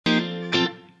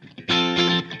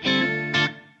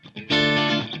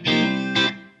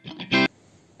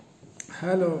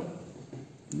Hello,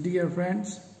 dear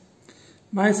friends.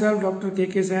 Myself, Dr.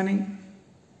 K.K. Saini,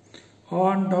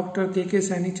 on Dr. K.K.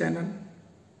 Saini channel.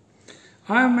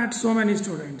 I have met so many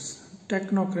students,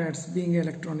 technocrats, being an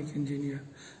electronic engineer,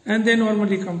 and they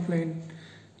normally complain,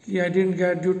 I didn't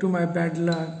get due to my bad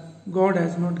luck, God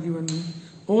has not given me.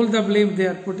 All the blame they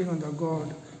are putting on the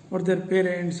God or their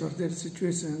parents or their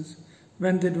situations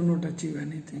when they do not achieve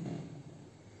anything.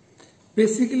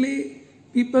 Basically,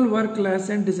 people work less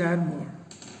and desire more.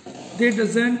 They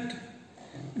doesn't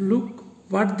look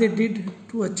what they did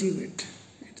to achieve it.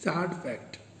 It's a hard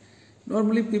fact.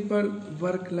 Normally people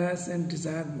work less and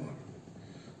desire more.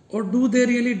 Or do they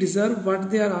really deserve what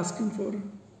they are asking for?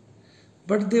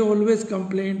 But they always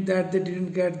complain that they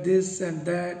didn't get this and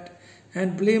that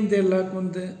and blame their luck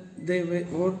on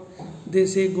or they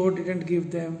say God didn't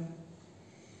give them.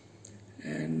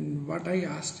 And what I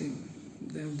asked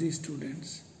these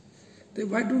students,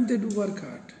 why don't they do work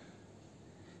hard?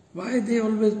 Why they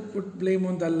always put blame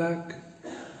on the luck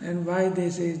and why they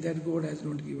say that God has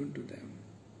not given to them?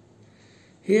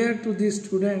 Here to these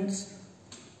students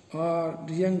or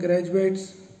young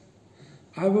graduates,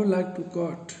 I would like to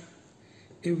quote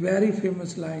a very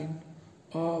famous line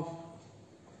of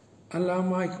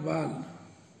Allama Iqbal.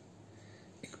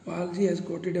 Iqbal ji has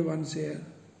quoted a once here.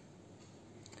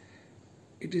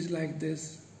 It is like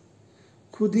this.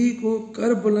 खुदी को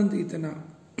कर बुलंद इतना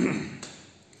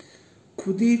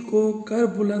खुदी को कर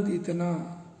बुलंद इतना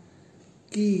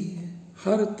कि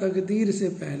हर तकदीर से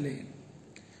पहले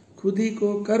खुदी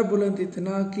को कर बुलंद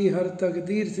इतना कि हर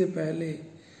तकदीर से पहले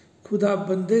खुदा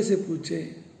बंदे से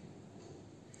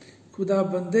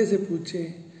पूछे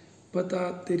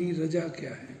बता तेरी रजा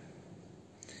क्या है।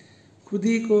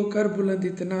 खुदी को कर बुलंद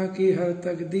इतना कि हर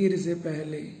तकदीर से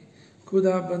पहले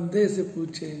खुदा बंदे से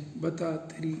पूछे बता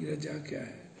तेरी रजा क्या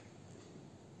है।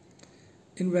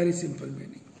 In very simple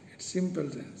meaning, it's simple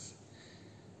sense.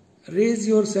 Raise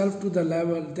yourself to the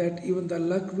level that even the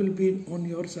luck will be on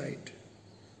your side,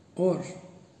 or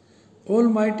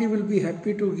Almighty will be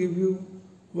happy to give you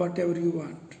whatever you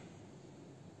want.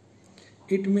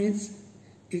 It means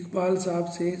Iqbal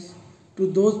Sahab says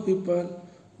to those people,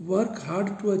 work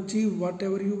hard to achieve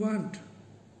whatever you want.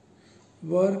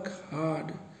 Work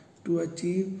hard to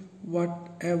achieve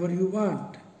whatever you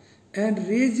want and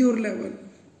raise your level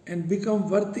and become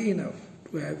worthy enough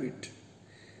to have it.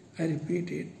 I repeat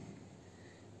it.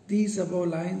 These above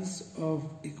lines of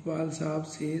Iqbal Sahab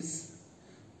says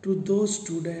to those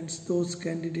students, those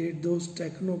candidates, those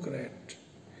technocrats,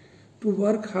 to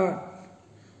work hard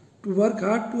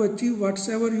to achieve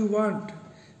whatever you want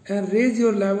and raise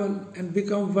your level and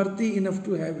become worthy enough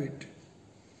to have it.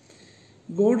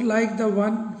 God like the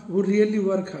one who really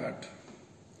work hard.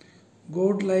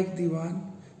 God like the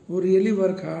one who really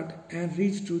work hard and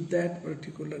reach to that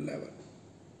particular level.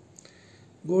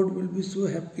 God will be so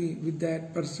happy with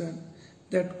that person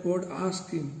that God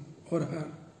asks him or her,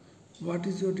 what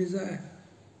is your desire?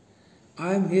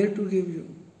 I am here to give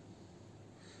you.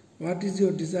 What is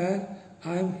your desire?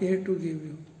 I am here to give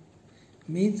you.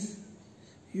 Means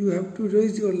you have to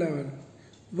raise your level.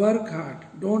 Work hard.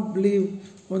 Don't believe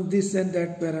on this and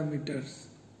that parameters.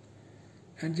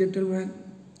 And gentlemen,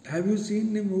 have you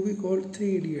seen a movie called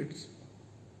Three Idiots?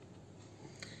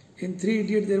 In Three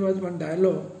Idiots there was one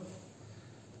dialogue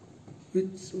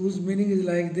whose meaning is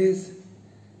like this.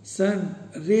 Son,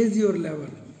 raise your level.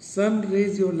 Son,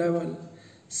 raise your level.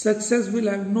 Success will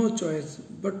have no choice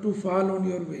but to fall on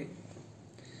your way.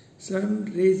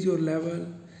 Son, raise your level.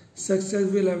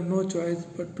 Success will have no choice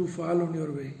but to fall on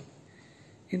your way.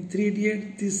 In Three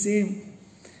Idiots,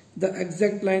 the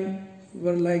exact line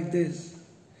were like this.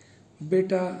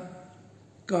 बेटा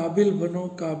काबिल बनो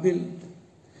काबिल,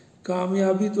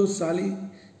 कामयाबी तो साली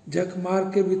झक मार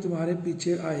के भी तुम्हारे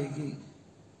पीछे आएगी।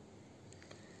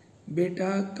 बेटा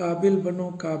काबिल बनो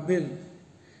काबिल,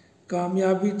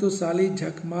 कामयाबी तो साली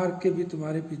झक मार के भी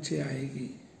तुम्हारे पीछे आएगी।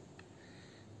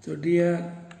 So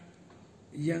dear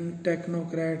young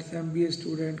technocrats, MBA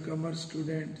students, commerce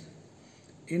students,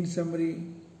 in summary,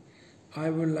 I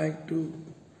would like to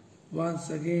once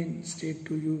again state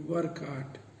to you, work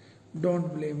hard.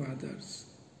 Don't blame others.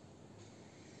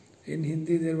 In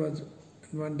Hindi there is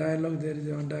one dialogue,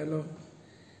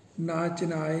 Naach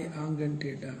na aaye aangan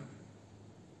teda.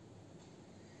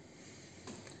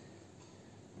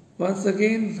 Once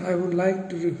again, I would like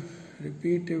to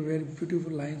repeat a very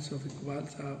beautiful lines of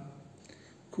Iqbal Sahab.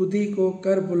 खुदी को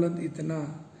कर बुलंद इतना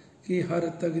कि हर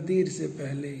तकदीर से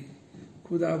पहले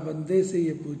खुदा बंदे से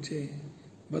ये पूछे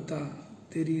बता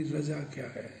तेरी रजा क्या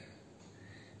है।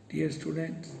 Dear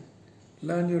students,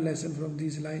 learn your lesson from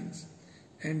these lines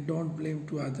and don't blame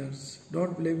to others.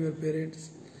 Don't blame your parents.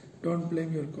 Don't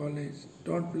blame your college.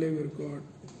 Don't blame your God.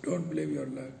 Don't blame your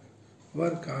luck.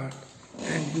 Work hard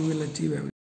and you will achieve everything.